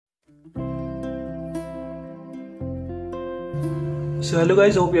So hello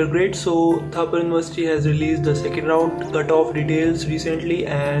guys, hope you're great. So Thapar University has released the second round cutoff details recently,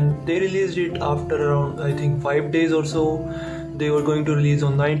 and they released it after around I think 5 days or so. They were going to release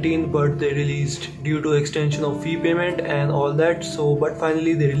on 19th, but they released due to extension of fee payment and all that. So but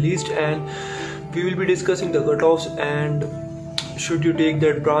finally they released, and we will be discussing the cutoffs and should you take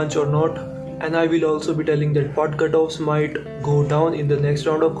that branch or not. And I will also be telling that what cutoffs might go down in the next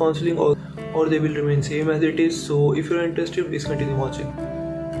round of counseling, or they will remain same as it is. So if you're interested, please continue watching.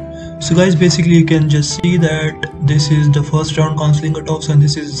 So guys, basically you can just see that this is the first round counseling cutoffs and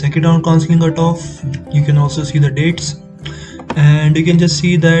this is the second round counseling cutoff. You can also see the dates, and you can just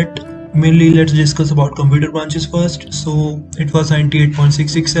see that mainly let's discuss about computer branches first. So it was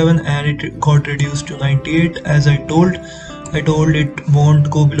 98.667 and it got reduced to 98. As I told it won't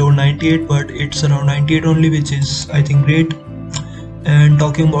go below 98, but it's around 98 only, which is I think great. And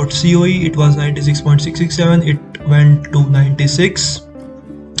talking about COE, it was 96.667, it went to 96,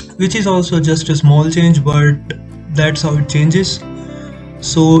 which is also just a small change, but that's how it changes.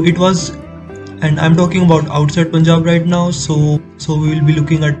 So it was, and I'm talking about outside Punjab right now, so we will be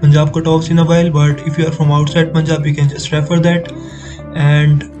looking at Punjab cutoffs in a while, but if you are from outside Punjab you can just refer that.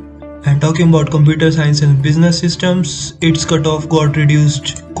 And talking about computer science and business systems, its cutoff got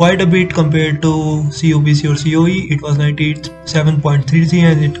reduced quite a bit compared to COBC or COE. It was 97.33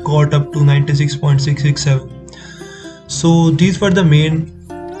 and it got up to 96.667. So these were the main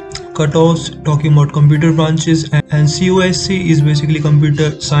cutoffs talking about computer branches. And COSC is basically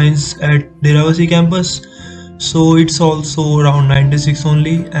computer science at Deravasi campus, so it's also around 96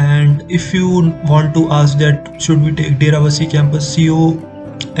 only. And if you want to ask that should we take Deravasi campus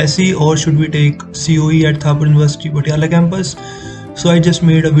COSE or should we take COE at Thapar University Patiala campus, so I just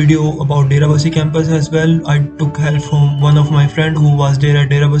made a video about Deravasi campus as well. I took help from one of my friend who was there at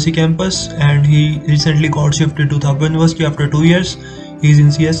Deravasi campus, and he recently got shifted to Thapar University after 2 years. He's in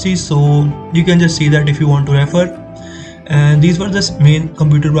CSC, so you can just see that if you want to refer. And these were the main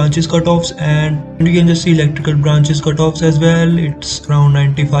computer branches cutoffs, and you can just see electrical branches cutoffs as well. It's around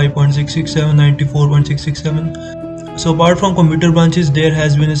 95.667, 94.667. So apart from computer branches, there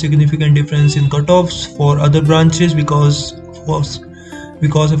has been a significant difference in cutoffs for other branches because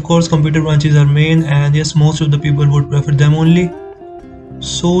of course computer branches are main, and yes, most of the people would prefer them only.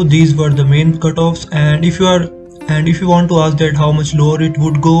 So these were the main cutoffs. And if you want to ask that how much lower it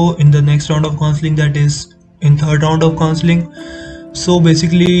would go in the next round of counseling, that is in third round of counseling. So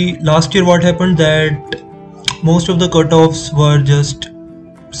basically last year what happened that most of the cutoffs were just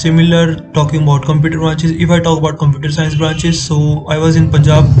similar talking about computer branches. If I talk about computer science branches, so I was in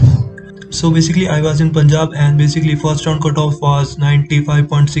Punjab. So basically I was in Punjab, and basically first round cutoff was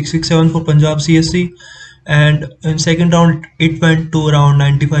 95.667 for Punjab CSC, and in second round it went to around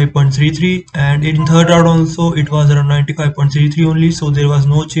 95.33, and in third round also it was around 95.33 only. So there was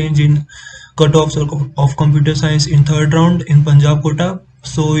no change in cutoffs of computer science in third round in Punjab quota,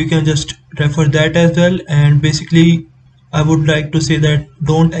 so you can just refer that as well. And basically I would like to say that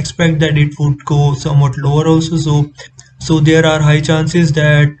don't expect that it would go somewhat lower also. So there are high chances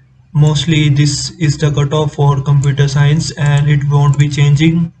that mostly this is the cutoff for computer science and it won't be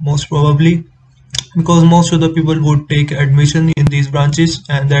changing most probably, because most of the people would take admission in these branches,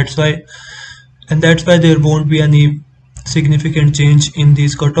 and that's why there won't be any significant change in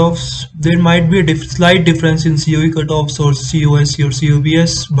these cutoffs. There might be a slight difference in COE cutoffs or COSC or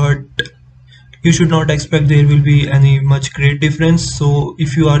COBS, but you should not expect there will be any much great difference. So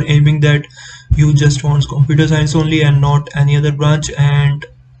if you are aiming that you just want computer science only and not any other branch, and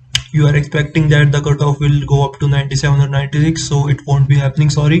you are expecting that the cutoff will go up to 97 or 96, so it won't be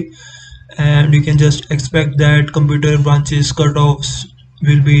happening, sorry. And you can just expect that computer branches cutoffs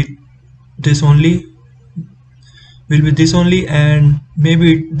will be this only, and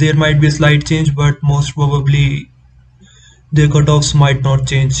maybe there might be a slight change, but most probably their cutoffs might not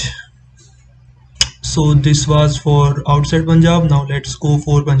change. So this was for outside Punjab. Now let's go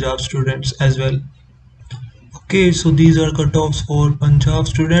for Punjab students as well. Okay, so these are cutoffs for Punjab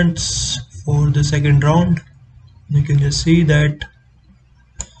students for the second round. You can just see that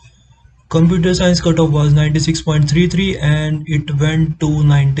computer science cutoff was 96.33 and it went to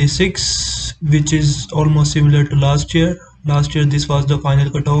 96, which is almost similar to last year. Last year this was the final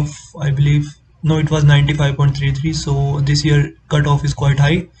cutoff, I believe. No, it was 95.33, so this year cutoff is quite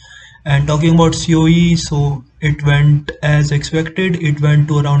high. And talking about COE, so it went as expected. It went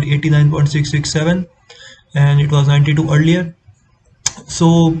to around 89.667 and it was 92 earlier.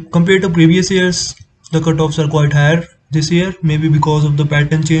 So compared to previous years, the cutoffs are quite higher this year, maybe because of the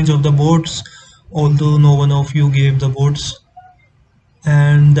pattern change of the boards, although no one of you gave the boards.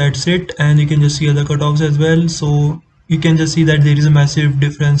 And that's it, and you can just see other cutoffs as well. So you can just see that there is a massive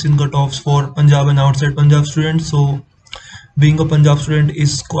difference in cutoffs for Punjab and outside Punjab students. So being a Punjab student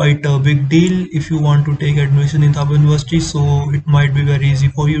is quite a big deal if you want to take admission in Thapar University. So it might be very easy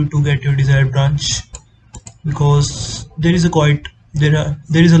for you to get your desired branch, because there is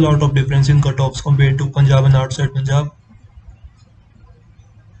a lot of difference in cutoffs compared to Punjab and outside Punjab.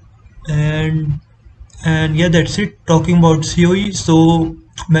 And yeah, that's it. Talking about COE, so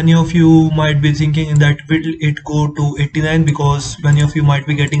many of you might be thinking that will it go to 89, because many of you might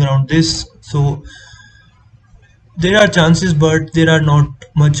be getting around this. So there are chances, but there are not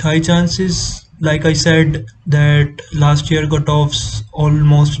much high chances. Like I said, that last year cutoffs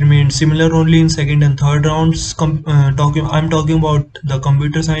almost remained similar only in second and third rounds. I'm talking about the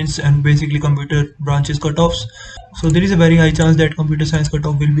computer science and basically computer branches cutoffs. So there is a very high chance that computer science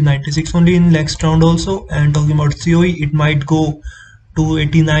cutoff will be 96 only in next round also. And talking about COE, it might go to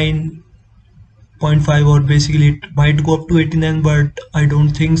 89.5, or basically it might go up to 89, but I don't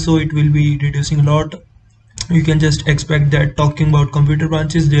think so. It will be reducing a lot. You can just expect that. Talking about computer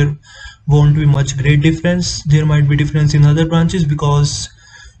branches, there won't be much great difference. There might be difference in other branches because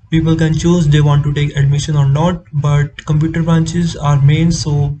people can choose they want to take admission or not, but computer branches are main,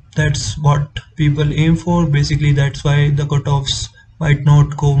 so that's what people aim for. Basically that's why the cutoffs might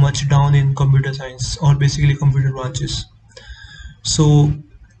not go much down in computer science or basically computer branches. So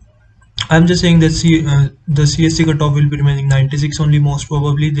I'm just saying that the CSC cutoff will be remaining 96 only. Most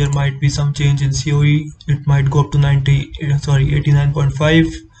probably there might be some change in COE. It might go up to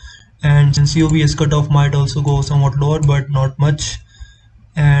 89.5, and COBS cutoff might also go somewhat lower, but not much.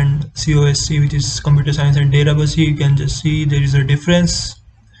 And COSC, which is computer science and database, you can just see there is a difference.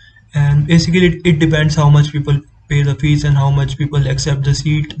 And basically it depends how much people pay the fees and how much people accept the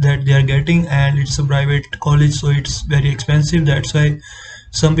seat that they are getting, and it's a private college, so it's very expensive. That's why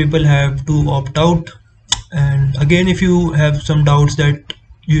some people have to opt out. And again, if you have some doubts that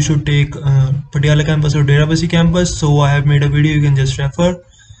you should take Patiala campus or Database campus, so I have made a video, you can just refer.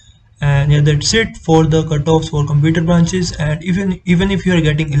 And yeah, that's it for the cutoffs for computer branches. And even if you are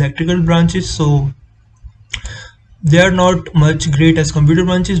getting electrical branches, so they are not much great as computer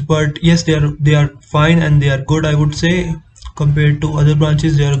branches, but yes, they are fine and they are good, I would say. Compared to other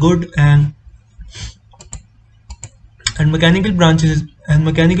branches, they are good. And mechanical branches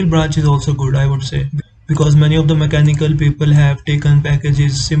is also good, I would say, because many of the mechanical people have taken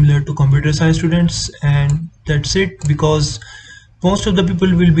packages similar to computer science students. And that's it, because most of the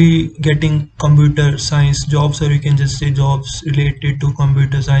people will be getting computer science jobs, or you can just say jobs related to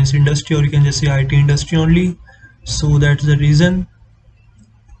computer science industry, or you can just say IT industry only. So that's the reason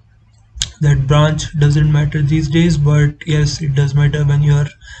that branch doesn't matter these days. But yes, it does matter when you are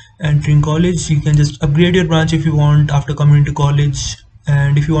entering college. You can just upgrade your branch if you want after coming to college.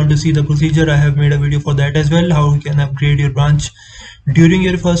 And if you want to see the procedure, I have made a video for that as well, how you can upgrade your branch during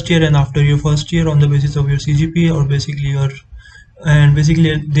your first year and after your first year on the basis of your CGPA, or basically your, and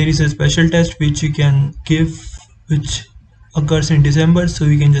basically there is a special test which you can give, which occurs in December, so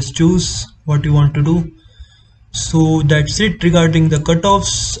you can just choose what you want to do. So that's it regarding the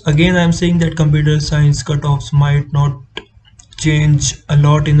cutoffs. Again, I'm saying that computer science cutoffs might not change a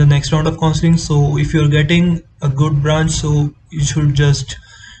lot in the next round of counseling. So if you're getting a good branch, so you should just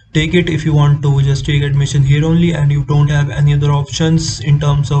take it. If you want to just take admission here only and you don't have any other options in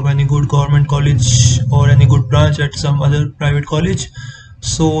terms of any good government college or any good branch at some other private college,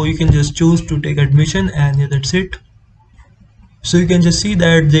 so you can just choose to take admission. And yeah, that's it. So you can just see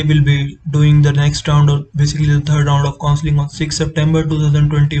that they will be doing the next round, or basically the third round of counseling, on 6 September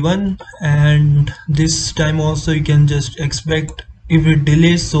 2021. And this time also you can just expect, if it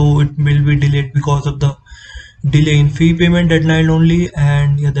delays, so it will be delayed because of the delay in fee payment deadline only.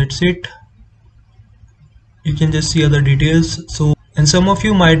 And yeah, that's it. You can just see other details. So, and some of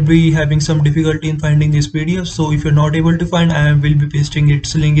you might be having some difficulty in finding this PDF, so if you're not able to find, I will be pasting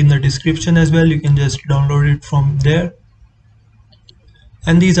its link in the description as well. You can just download it from there.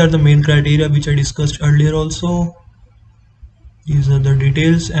 And these are the main criteria which I discussed earlier also. These are the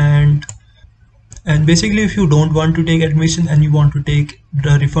details. And basically, if you don't want to take admission and you want to take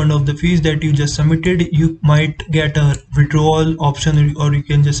the refund of the fees that you just submitted, you might get a withdrawal option, or you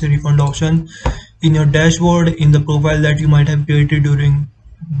can just say refund option in your dashboard in the profile that you might have created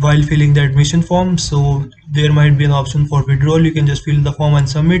while filling the admission form. So there might be an option for withdrawal. You can just fill the form and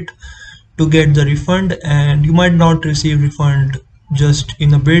submit to get the refund, and you might not receive refund just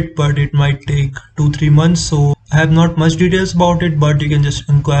in a bit, but it might take 2-3 months. So I have not much details about it, but you can just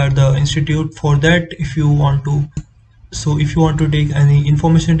inquire the institute for that if you want to. So if you want to take any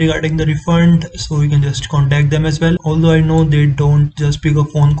information regarding the refund, so you can just contact them as well. Although I know they don't just pick up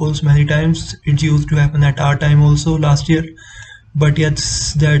phone calls many times, it used to happen at our time also last year, but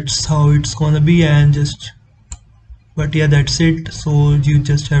yes, that's how it's gonna be. And just, but yeah, that's it, so you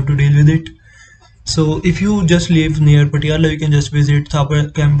just have to deal with it. So if you just live near Patiala, you can just visit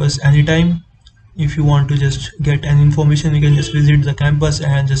Thapar campus anytime. If you want to just get an information, you can just visit the campus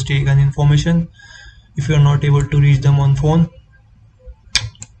and just take an information if you are not able to reach them on phone.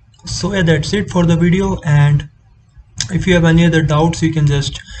 So yeah, that's it for the video, and if you have any other doubts, you can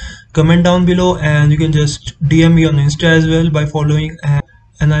just comment down below, and you can just DM me on Insta as well by following,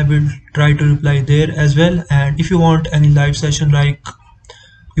 and I will try to reply there as well. And if you want any live session, like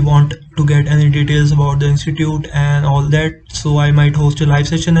you want to get any details about the institute and all that, so I might host a live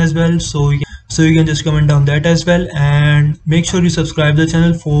session as well, so you can just comment down that as well. And make sure you subscribe the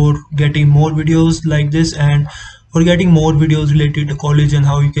channel for getting more videos like this, and for getting more videos related to college and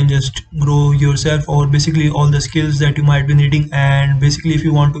how you can just grow yourself, or basically all the skills that you might be needing. And basically if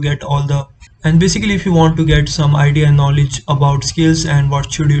you want to get if you want to get some idea and knowledge about skills and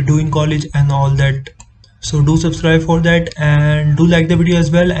what should you do in college and all that, so do subscribe for that, and do like the video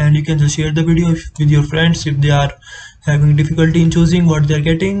as well. And you can just share the video with your friends if they are having difficulty in choosing what they're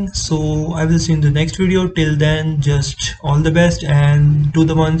getting. So I will see you in the next video. Till then, just all the best. And to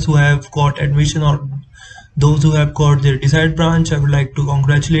the ones who have got admission, or those who have got their desired branch, I would like to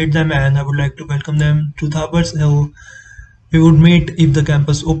congratulate them, and I would like to welcome them to Thapar. So we would meet if the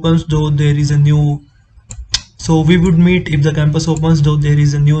campus opens, though there is a new we would meet if the campus opens, though there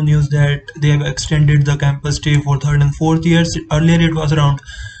is a new news that they have extended the campus stay for 3rd and 4th years. Earlier it was around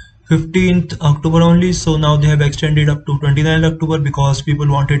 15th October only, so now they have extended up to 29th October because people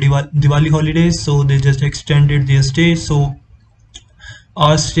wanted Diwali holidays, so they just extended their stay. So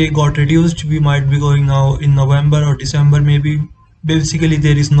our stay got reduced. We might be going now in November or December maybe. Basically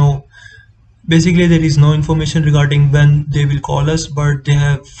there is no information regarding when they will call us, but they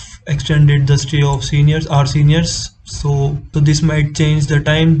have extended the stay of our seniors. So this might change the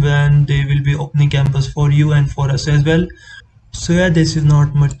time when they will be opening campus for you and for us as well. So yeah, this is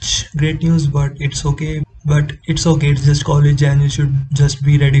not much great news, but it's okay. It's just college, and you should just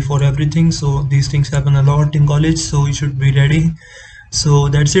be ready for everything. So these things happen a lot in college, so you should be ready. So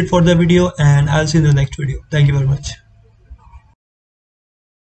that's it for the video, and I'll see you in the next video. Thank you very much.